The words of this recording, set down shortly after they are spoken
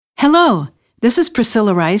Hello, this is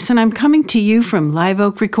Priscilla Rice, and I'm coming to you from Live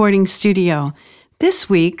Oak Recording Studio. This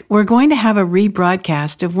week, we're going to have a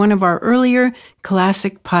rebroadcast of one of our earlier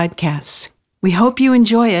classic podcasts. We hope you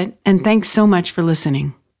enjoy it, and thanks so much for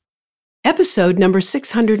listening. Episode number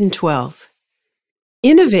 612,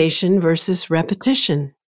 Innovation versus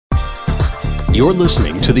Repetition. You're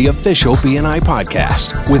listening to the official BNI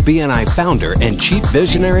podcast with BNI founder and Chief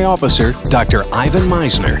Visionary Officer, Dr. Ivan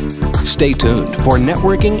Misner. Stay tuned for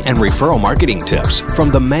networking and referral marketing tips from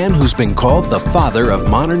the man who's been called the father of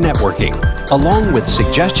modern networking, along with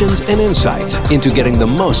suggestions and insights into getting the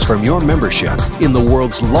most from your membership in the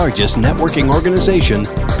world's largest networking organization,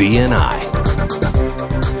 BNI.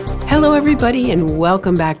 Hello, everybody, and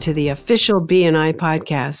welcome back to the official BNI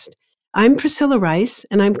podcast. I'm Priscilla Rice,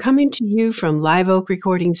 and I'm coming to you from Live Oak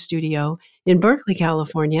Recording Studio in Berkeley,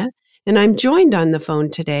 California, and I'm joined on the phone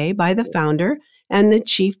today by the founder and the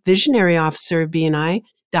Chief Visionary Officer of BNI,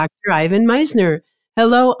 Dr. Ivan Misner.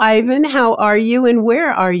 Hello, Ivan. How are you, and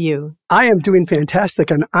where are you? I am doing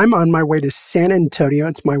fantastic, and I'm on my way to San Antonio.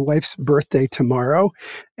 It's my wife's birthday tomorrow,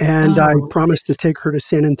 and I promised to take her to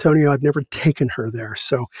San Antonio. I've never taken her there,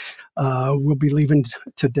 so we'll be leaving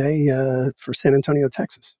today for San Antonio,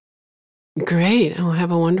 Texas. Great. I'll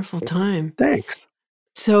have a wonderful time. Thanks.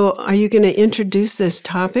 So are you going to introduce this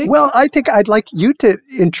topic? Well, I think I'd like you to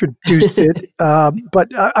introduce it, but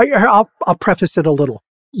I'll preface it a little.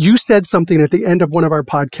 You said something at the end of one of our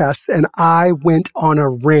podcasts, and I went on a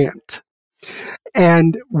rant.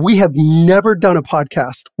 And we have never done a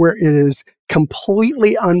podcast where it is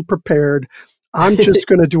completely unprepared. I'm just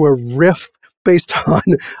going to do a riff based on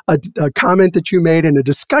a comment that you made and a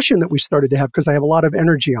discussion that we started to have, because I have a lot of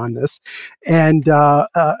energy on this. And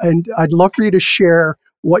I'd love for you to share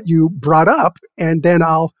what you brought up, and then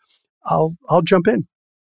I'll jump in.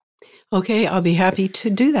 Okay, I'll be happy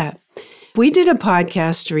to do that. We did a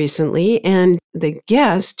podcast recently, and the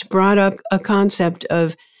guest brought up a concept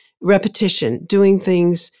of repetition, doing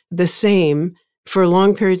things the same for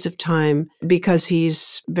long periods of time, because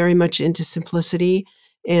he's very much into simplicity.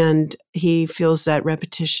 And he feels that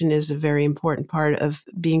repetition is a very important part of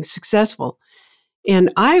being successful.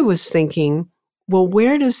 And I was thinking, well,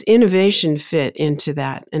 where does innovation fit into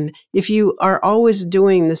that? And if you are always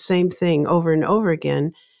doing the same thing over and over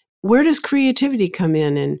again, where does creativity come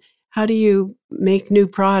in? And how do you make new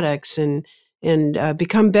products and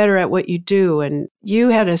become better at what you do? And you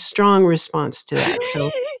had a strong response to that.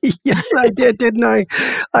 So yes, I did, didn't I?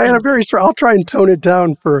 I had a very strong. I'll try and tone it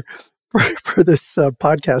down for this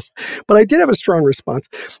podcast, but I did have a strong response,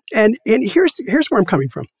 and here's where I'm coming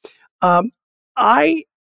from. I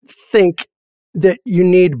think that you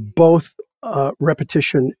need both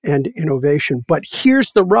repetition and innovation, but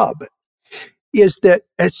here's the rub: is that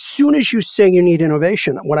as soon as you say you need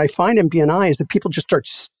innovation, what I find in BNI is that people just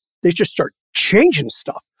start changing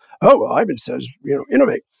stuff. Oh, well, Ivan says,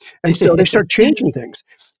 innovate, and so they start changing things,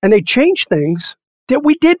 and they change things that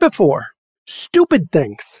we did before, stupid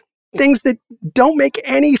things. Things that don't make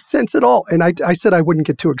any sense at all. And I said I wouldn't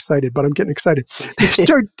get too excited, but I'm getting excited. They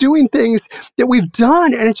start doing things that we've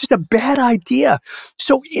done, and it's just a bad idea.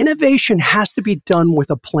 So innovation has to be done with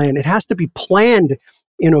a plan. It has to be planned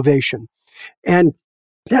innovation. And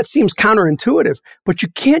that seems counterintuitive, but you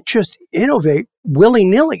can't just innovate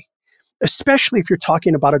willy-nilly, especially if you're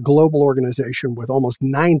talking about a global organization with almost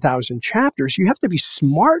 9,000 chapters. You have to be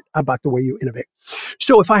smart about the way you innovate.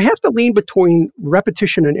 So if I have to lean between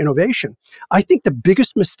repetition and innovation, I think the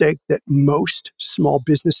biggest mistake that most small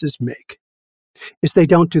businesses make is they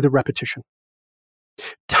don't do the repetition.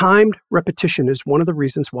 Timed repetition is one of the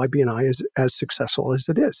reasons why BNI is as successful as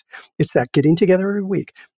it is. It's that getting together every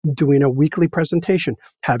week, doing a weekly presentation,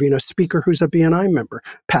 having a speaker who's a BNI member,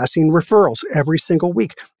 passing referrals every single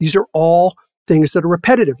week. These are all things that are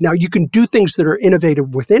repetitive. Now, you can do things that are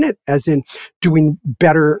innovative within it, as in doing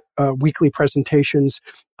better weekly presentations,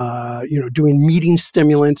 doing meeting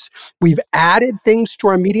stimulants. We've added things to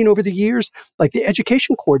our meeting over the years, like the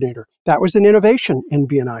education coordinator. That was an innovation in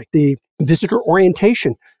BNI. The visitor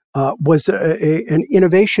orientation was an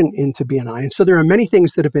innovation into BNI. And so there are many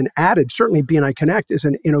things that have been added. Certainly BNI Connect is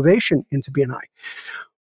an innovation into BNI.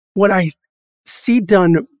 What I see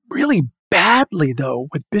done really badly, though,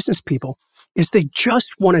 with business people is they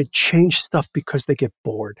just want to change stuff because they get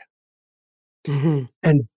bored. Mm-hmm.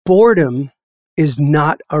 And boredom is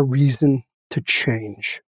not a reason to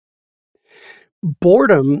change.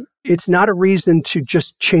 Boredom, it's not a reason to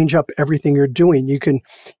just change up everything you're doing. You can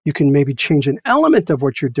maybe change an element of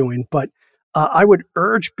what you're doing, but I would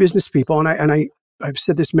urge business people, and I've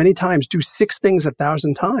said this many times, do 6 things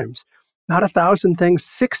 1,000 times, not 1,000 things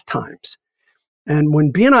 6 times. And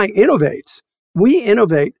when BNI innovates, we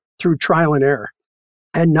innovate through trial and error,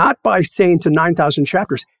 and not by saying to 9,000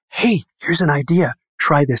 chapters, hey, here's an idea,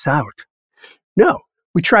 try this out. No,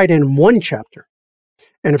 we try it in one chapter.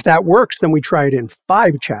 And if that works, then we try it in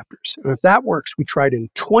 5 chapters. And if that works, we try it in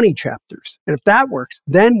 20 chapters. And if that works,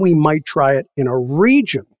 then we might try it in a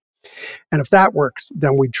region. And if that works,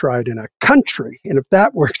 then we try it in a country. And if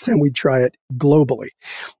that works, then we try it globally.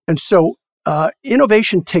 And so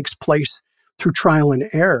innovation takes place through trial and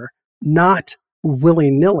error, not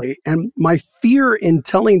willy-nilly. And my fear in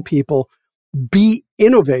telling people be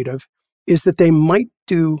innovative is that they might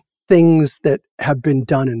do things that have been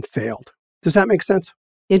done and failed. Does that make sense?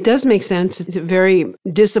 It does make sense. It's a very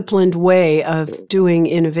disciplined way of doing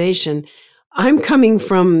innovation. I'm coming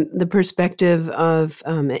from the perspective of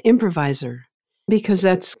an improviser because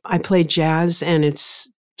I play jazz, and it's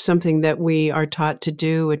something that we are taught to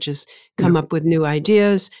do, which is come up with new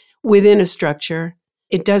ideas within a structure.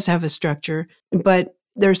 It does have a structure, but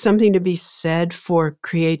there's something to be said for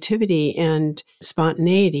creativity and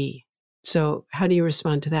spontaneity. So how do you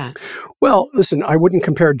respond to that? Well, listen, I wouldn't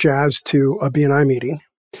compare jazz to a BNI meeting.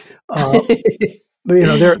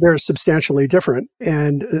 They're substantially different.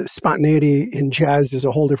 And spontaneity in jazz is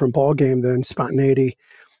a whole different ballgame than spontaneity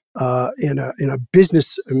in a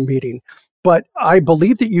business meeting. But I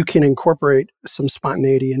believe that you can incorporate some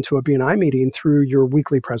spontaneity into a BNI meeting through your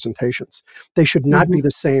weekly presentations. They should not be the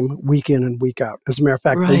same week in and week out. As a matter of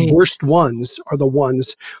fact, the worst ones are the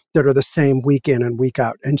ones that are the same week in and week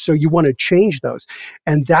out. And so you want to change those.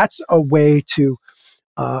 And that's a way to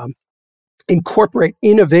incorporate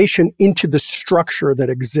innovation into the structure that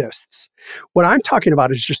exists. What I'm talking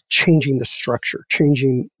about is just changing the structure,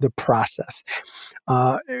 changing the process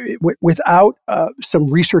without some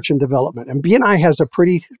research and development. And BNI has a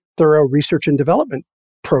pretty thorough research and development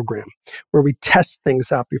program where we test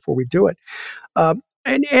things out before we do it.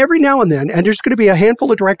 And every now and then, and there's going to be a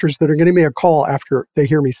handful of directors that are going to give me a call after they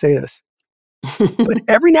hear me say this. But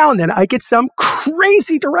every now and then I get some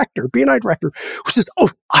crazy director, BNI director, who says, oh,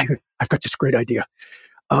 Ivan, I've got this great idea.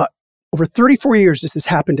 Over 34 years, this has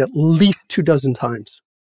happened at least 24 times,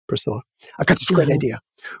 Priscilla. I've got this great idea.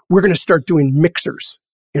 We're going to start doing mixers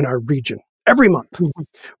in our region every month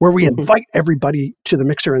where we invite everybody to the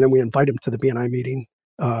mixer and then we invite them to the BNI meeting,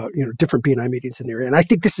 different BNI meetings in the area. And I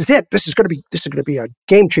think this is it. This is going to be a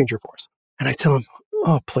game changer for us. And I tell them,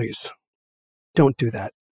 oh, please don't do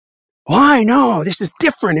that. Why? No, this is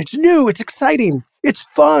different. It's new. It's exciting. It's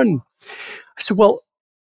fun. I said, well,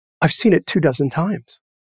 I've seen it 24 times.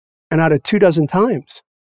 And out of 24 times,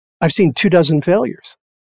 I've seen 24 failures.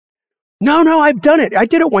 No, I've done it. I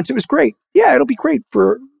did it once. It was great. Yeah, it'll be great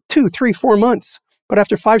for 2, 3, 4 months. But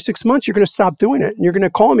after 5, 6 months, you're going to stop doing it. And you're going to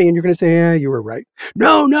call me and you're going to say, yeah, you were right.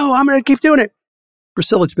 No, I'm going to keep doing it.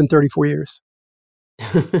 Priscilla, it's been 34 years.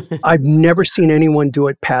 I've never seen anyone do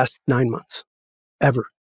it past 9 months, ever.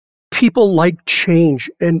 People like change.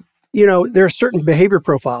 And, there are certain behavior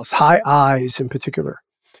profiles, high I's in particular,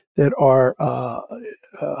 that are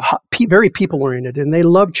very people-oriented, and they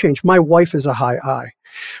love change. My wife is a high I.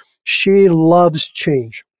 She loves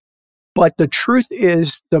change. But the truth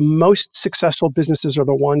is, the most successful businesses are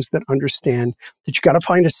the ones that understand that you got to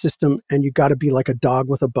find a system and you got to be like a dog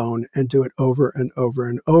with a bone and do it over and over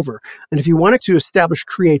and over. And if you wanted to establish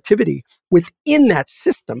creativity within that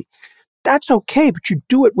system, that's okay, but you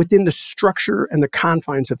do it within the structure and the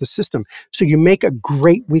confines of the system. So you make a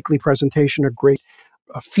great weekly presentation, a great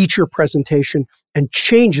feature presentation, and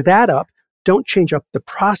change that up. Don't change up the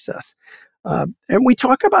process. And we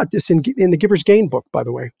talk about this in the Giver's Gain book, by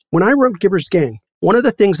the way. When I wrote Giver's Gain, one of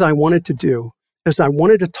the things I wanted to do is I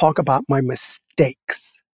wanted to talk about my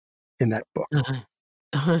mistakes in that book.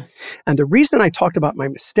 And the reason I talked about my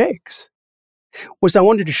mistakes was I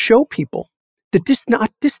wanted to show people that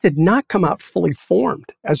this did not come out fully formed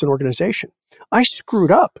as an organization. I screwed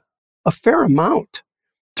up a fair amount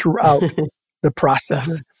throughout the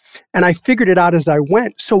process. And I figured it out as I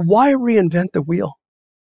went. So why reinvent the wheel?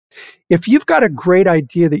 If you've got a great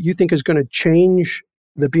idea that you think is going to change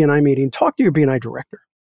the BNI meeting, talk to your BNI director.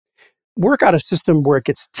 Work out a system where it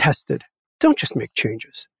gets tested. Don't just make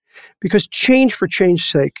changes. Because change for change's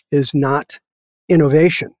sake is not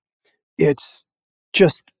innovation. It's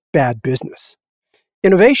just bad business.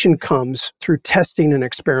 Innovation comes through testing and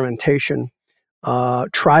experimentation,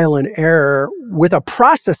 trial and error with a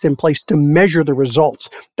process in place to measure the results.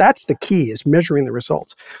 That's the key, is measuring the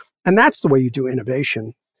results. And that's the way you do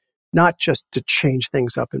innovation, not just to change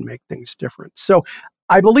things up and make things different. So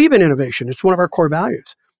I believe in innovation. It's one of our core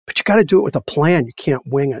values, but you got to do it with a plan. You can't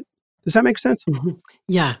wing it. Does that make sense?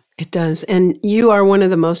 Yeah, it does. And you are one of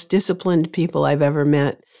the most disciplined people I've ever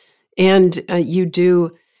met. And you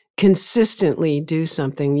do consistently do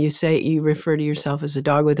something. You refer to yourself as a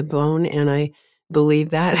dog with a bone, and I believe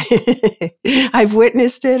that. I've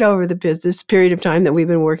witnessed it over this period of time that we've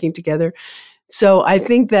been working together. So I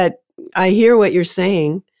think that I hear what you're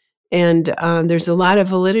saying, and there's a lot of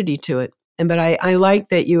validity to it. But I like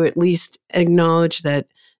that you at least acknowledge that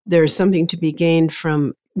there's something to be gained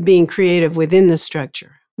from being creative within the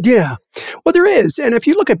structure. Yeah. Well, there is. And if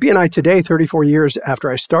you look at BNI today, 34 years after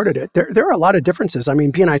I started it, there are a lot of differences. I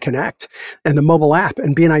mean, BNI Connect and the mobile app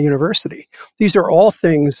and BNI University, these are all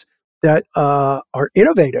things that are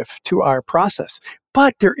innovative to our process.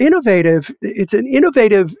 But they're innovative. It's an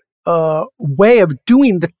innovative way of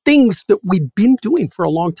doing the things that we've been doing for a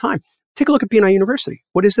long time. Take a look at BNI University.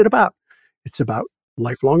 What is it about? It's about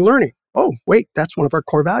lifelong learning. Oh, wait, that's one of our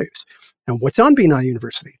core values. And what's on BNI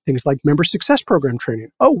University? Things like member success program training.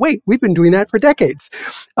 Oh, wait, we've been doing that for decades.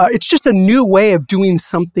 It's just a new way of doing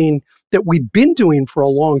something that we've been doing for a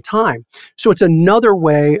long time. So it's another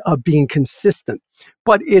way of being consistent,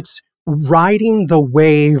 but it's riding the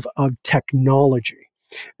wave of technology.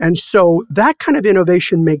 And so that kind of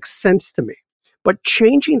innovation makes sense to me. But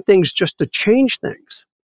changing things just to change things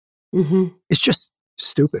is just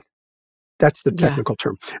stupid. That's the technical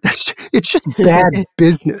term. It's just bad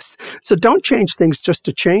business. So don't change things just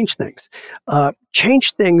to change things.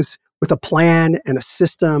 Change things with a plan and a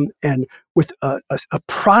system and with a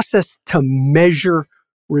process to measure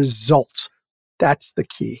results. That's the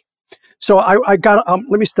key. So I got,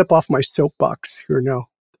 let me step off my soapbox here now,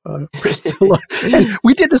 Priscilla. And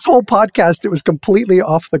we did this whole podcast. It was completely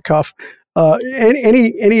off the cuff.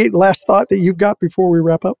 Any last thought that you've got before we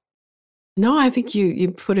wrap up? No, I think you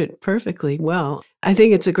put it perfectly well. I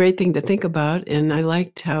think it's a great thing to think about, and I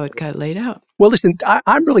liked how it got laid out. Well, listen,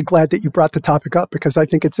 I'm really glad that you brought the topic up because I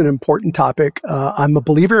think it's an important topic. I'm a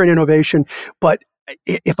believer in innovation, but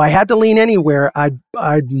if I had to lean anywhere, I'm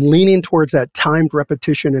leaning towards that timed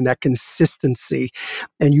repetition and that consistency.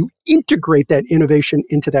 And you integrate that innovation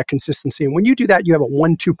into that consistency. And when you do that, you have a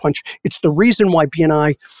 1-2 punch. It's the reason why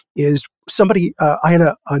BNI is somebody, I had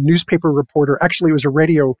a newspaper reporter, actually it was a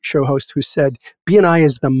radio show host who said, BNI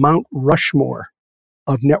is the Mount Rushmore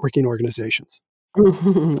of networking organizations.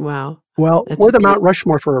 Wow. Well, we're the Mount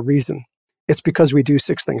Rushmore for a reason. It's because we do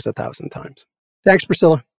 6 things 1,000 times. Thanks,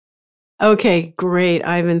 Priscilla. Okay, great,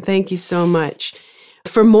 Ivan. Thank you so much.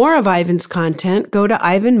 For more of Ivan's content, go to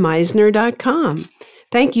ivanmeisner.com.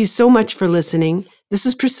 Thank you so much for listening. This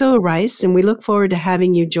is Priscilla Rice, and we look forward to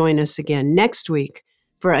having you join us again next week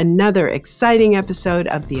for another exciting episode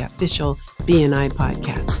of the official BNI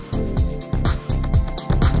podcast.